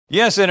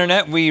Yes,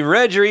 Internet, we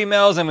read your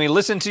emails and we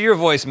listened to your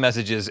voice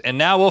messages, and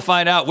now we'll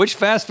find out which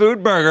fast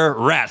food burger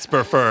rats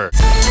prefer.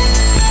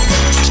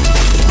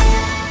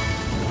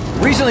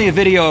 Recently, a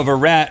video of a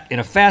rat in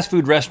a fast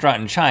food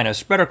restaurant in China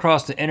spread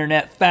across the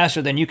internet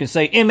faster than you can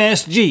say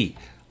MSG.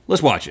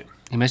 Let's watch it.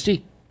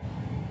 MSG.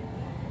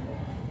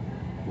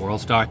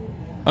 World Star.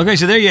 Okay,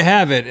 so there you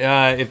have it.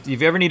 If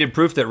you've ever needed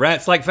proof that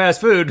rats like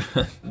fast food.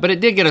 But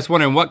it did get us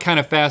wondering, what kind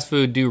of fast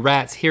food do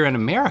rats here in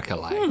America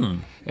like?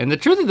 And the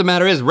truth of the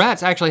matter is,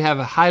 rats actually have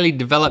a highly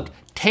developed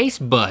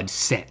taste bud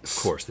sense.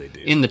 Of course they do.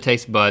 In the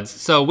taste buds.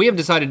 So we have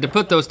decided to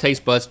put those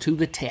taste buds to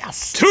the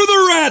test. To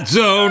the rat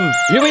zone!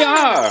 Here we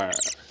are!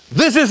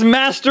 This is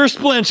Master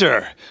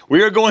Splinter.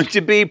 We are going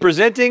to be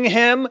presenting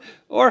him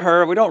or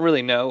her, we don't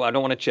really know, I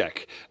don't want to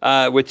check,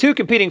 with two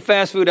competing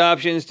fast food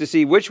options to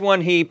see which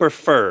one he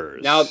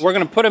prefers. Now we're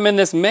gonna put him in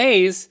this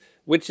maze,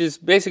 which is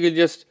basically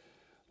just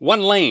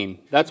one lane.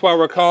 That's why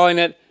we're calling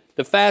it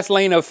the fast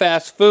lane of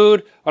fast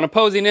food. On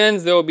opposing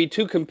ends, there will be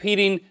two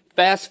competing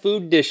fast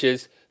food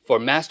dishes for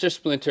Master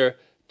Splinter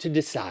to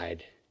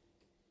decide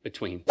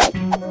between.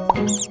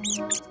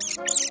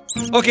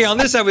 Okay, on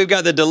this side we've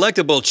got the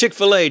delectable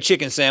Chick-fil-A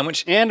chicken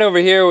sandwich. And over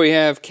here we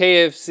have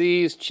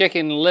KFC's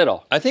Chicken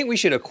Little. I think we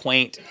should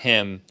acquaint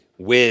him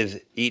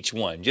with each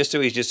one, just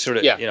so he's just sort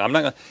of, Yeah. you know, I'm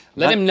not gonna.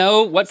 Let him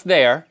know what's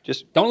there.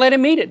 Just don't let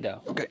him eat it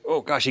though. Okay,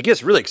 oh gosh, he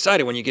gets really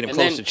excited when you get him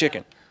close to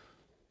chicken.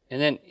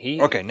 And then he,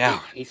 okay,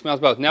 now. He smells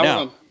both. Now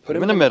we're gonna put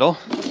him in the middle.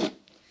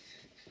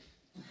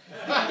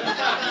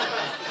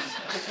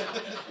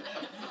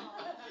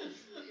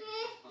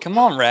 Come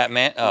on, rat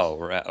man. Oh,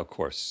 rat, of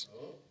course.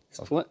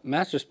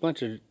 Master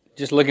Splinter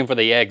just looking for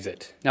the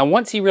exit. Now,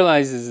 once he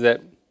realizes that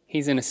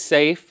he's in a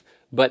safe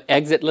but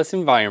exitless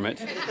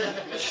environment,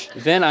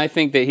 then I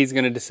think that he's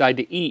gonna decide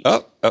to eat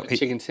the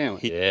chicken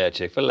sandwich. Yeah,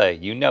 Chick-fil-A,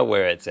 you know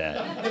where it's at.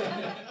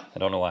 I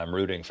don't know why I'm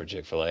rooting for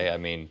Chick-fil-A. I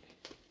mean,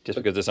 just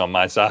because it's on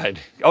my side.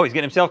 Oh, he's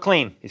getting himself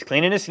clean. He's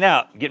cleaning his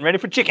snout, getting ready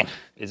for chicken.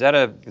 Is that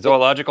a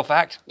zoological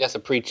fact? That's a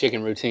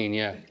pre-chicken routine,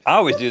 yeah. I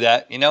always do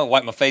that, you know,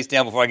 wipe my face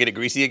down before I get it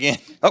greasy again.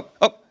 Oh,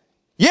 oh,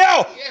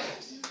 yeah!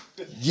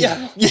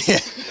 Yeah. Yeah. Yeah.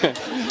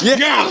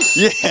 Yeah.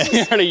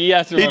 He heard a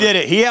yes. He did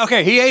it. He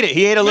ate it.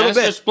 He ate a little bit.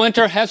 Master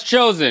Splinter has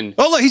chosen.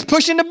 Oh look, he's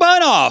pushing the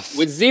bun off.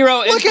 With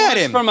zero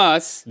influence from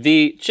us,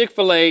 the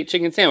Chick-fil-A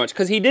chicken sandwich.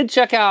 Because he did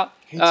check out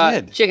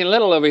Chicken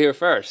Little over here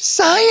first.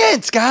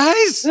 Science,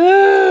 guys!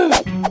 Here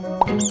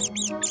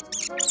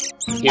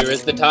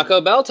is the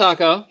Taco Bell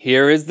taco.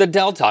 Here is the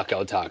Del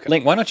Taco taco.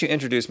 Link, why don't you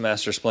introduce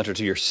Master Splinter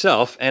to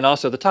yourself and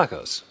also the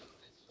tacos?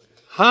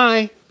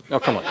 Hi.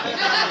 Oh, come on.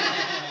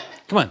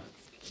 Come on.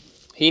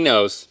 He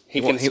knows. He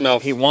can smell.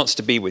 He wants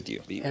to be with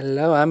you.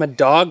 Hello, I'm a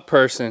dog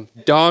person.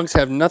 Dogs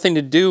have nothing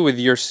to do with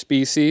your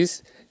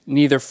species,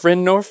 neither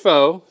friend nor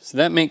foe, so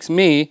that makes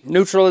me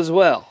neutral as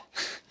well.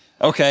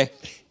 Okay,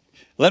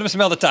 let him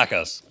smell the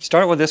tacos.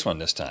 Start with this one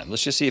this time.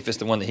 Let's just see if it's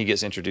the one that he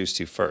gets introduced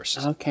to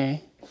first.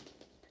 Okay.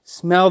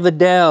 Smell the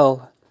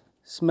Del.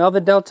 Smell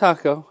the Del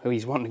Taco. Oh,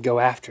 he's wanting to go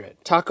after it.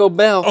 Taco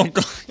Bell. Oh,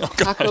 gosh.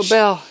 Taco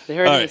Bell.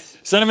 There it is.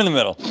 Set him in the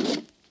middle.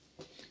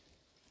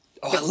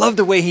 Oh, I love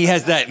the way he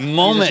has that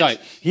moment.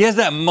 He has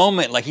that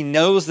moment, like he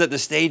knows that the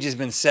stage has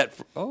been set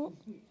for, oh.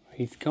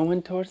 He's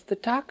going towards the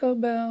Taco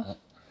Bell.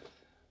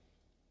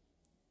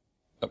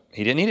 Oh,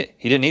 he didn't eat it.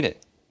 He didn't eat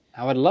it.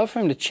 I would love for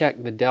him to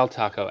check the Del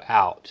Taco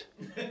out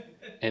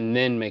and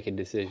then make a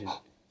decision.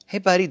 Hey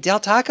buddy, Del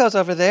Taco's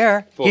over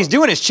there. He's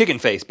doing his chicken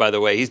face, by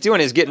the way. He's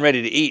doing his getting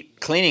ready to eat,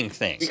 cleaning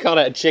things. You call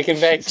that a chicken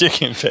face?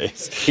 Chicken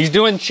face. He's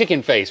doing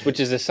chicken face, which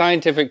is a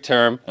scientific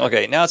term.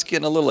 Okay, now it's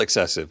getting a little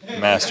excessive,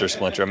 Master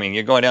Splinter. I mean,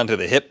 you're going down to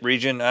the hip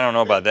region. I don't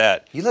know about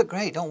that. You look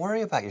great. Don't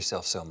worry about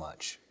yourself so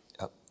much.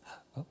 Oh,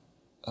 oh,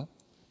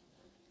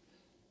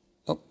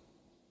 oh, oh,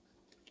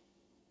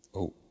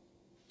 oh.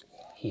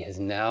 He has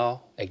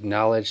now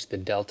acknowledged the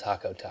Del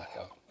Taco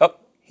taco. Oh,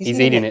 he's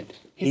eating it.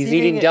 He's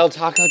eating Del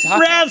Taco taco.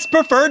 Rats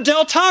prefer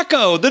Del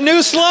Taco, the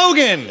new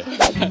slogan.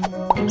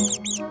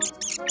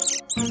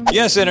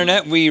 Yes,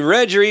 Internet, we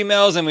read your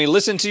emails and we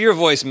listened to your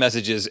voice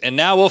messages, and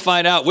now we'll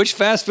find out which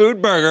fast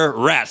food burger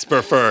rats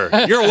prefer.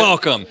 You're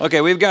welcome.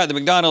 Okay, we've got the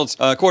McDonald's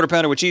quarter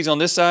pounder with cheese on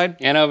this side.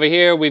 And over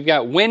here, we've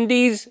got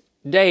Wendy's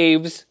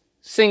Dave's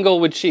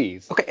single with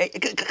cheese. Okay,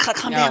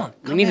 calm down.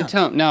 We need to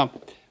tell him. Now,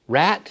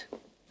 rat.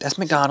 That's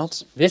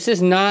McDonald's. This is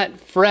not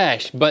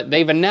fresh, but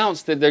they've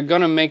announced that they're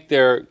gonna make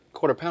their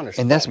quarter pounders.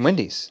 And that's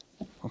Wendy's.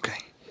 Okay.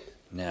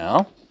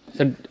 Now.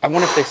 So I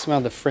wonder if they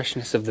smell the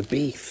freshness of the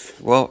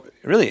beef. Well,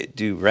 really,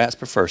 do rats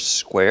prefer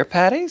square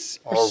patties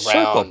or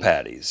circle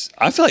patties?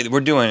 I feel like we're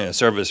doing a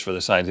service for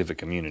the scientific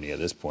community at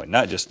this point,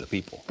 not just the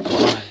people.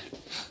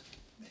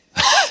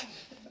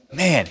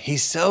 Man, he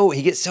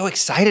gets so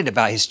excited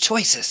about his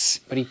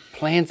choices. But he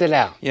plans it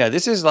out. Yeah,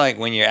 this is like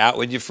when you're out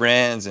with your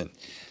friends and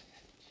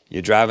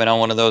you're driving on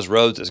one of those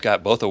roads that's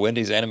got both a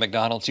Wendy's and a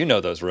McDonald's. You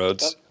know those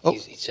roads. Oh,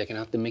 he's checking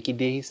out the Mickey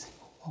D's.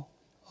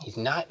 He's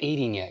not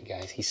eating yet,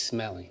 guys. He's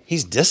smelling.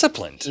 He's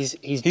disciplined.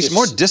 He's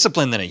more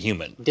disciplined than a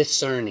human.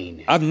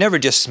 Discerning. I've never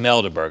just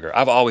smelled a burger.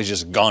 I've always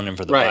just gone in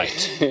for the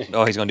Right. bite.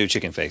 Oh, he's gonna do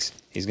chicken face.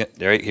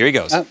 Here he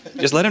goes.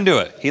 Just let him do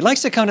it. He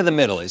likes to come to the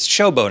middle. It's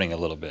showboating a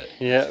little bit.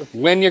 Yeah.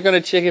 When you're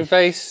gonna chicken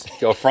face,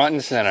 go front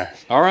and center.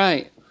 All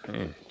right.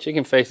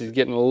 Chicken face is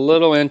getting a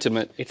little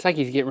intimate. It's like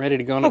he's getting ready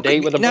to go on a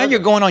date with a burger. Now you're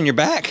going on your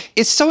back.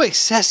 It's so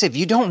excessive.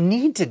 You don't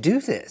need to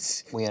do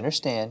this. We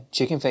understand.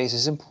 Chicken face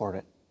is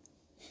important.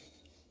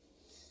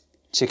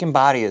 Chicken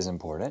body is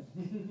important.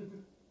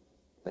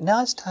 But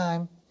now it's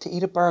time to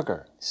eat a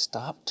burger.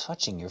 Stop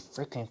touching your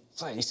freaking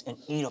face and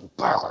eat a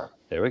burger.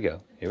 There we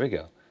go. Here we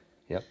go.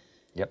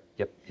 Yep.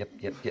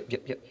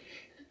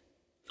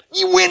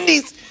 You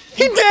Wendy's!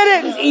 He did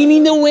it! He's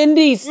eating the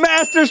Wendy's.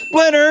 Master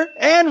Splinter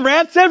and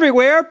rats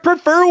everywhere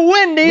prefer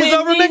Wendy's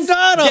over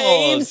McDonald's.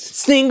 Dave's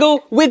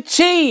single with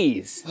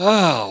cheese.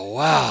 Oh,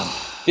 wow.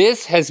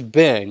 This has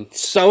been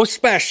so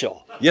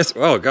special. Yes,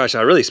 oh gosh,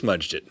 I really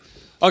smudged it.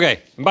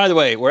 Okay, and by the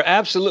way, we're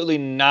absolutely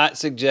not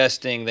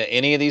suggesting that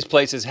any of these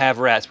places have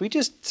rats. We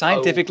just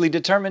scientifically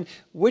determined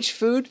which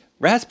food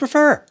rats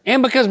prefer.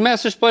 And because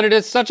Master Splinter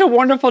did such a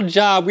wonderful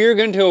job, we are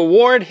going to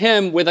award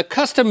him with a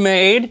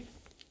custom-made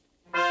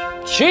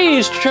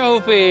cheese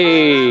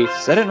trophy.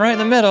 Set it right in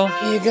the middle.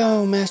 Here you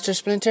go, Master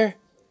Splinter.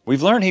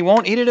 We've learned he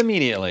won't eat it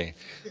immediately.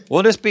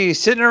 We'll just be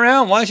sitting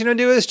around watching him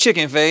do his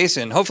chicken face,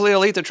 and hopefully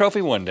he'll eat the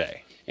trophy one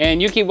day. And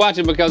you keep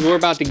watching because we're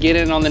about to get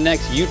in on the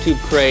next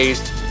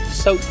YouTube-crazed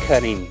soap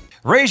cutting.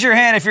 Raise your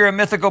hand if you're a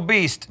mythical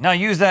beast. Now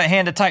use that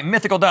hand to type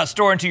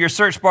mythical.store into your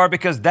search bar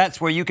because that's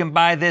where you can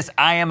buy this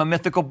I Am a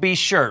Mythical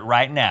Beast shirt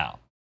right now.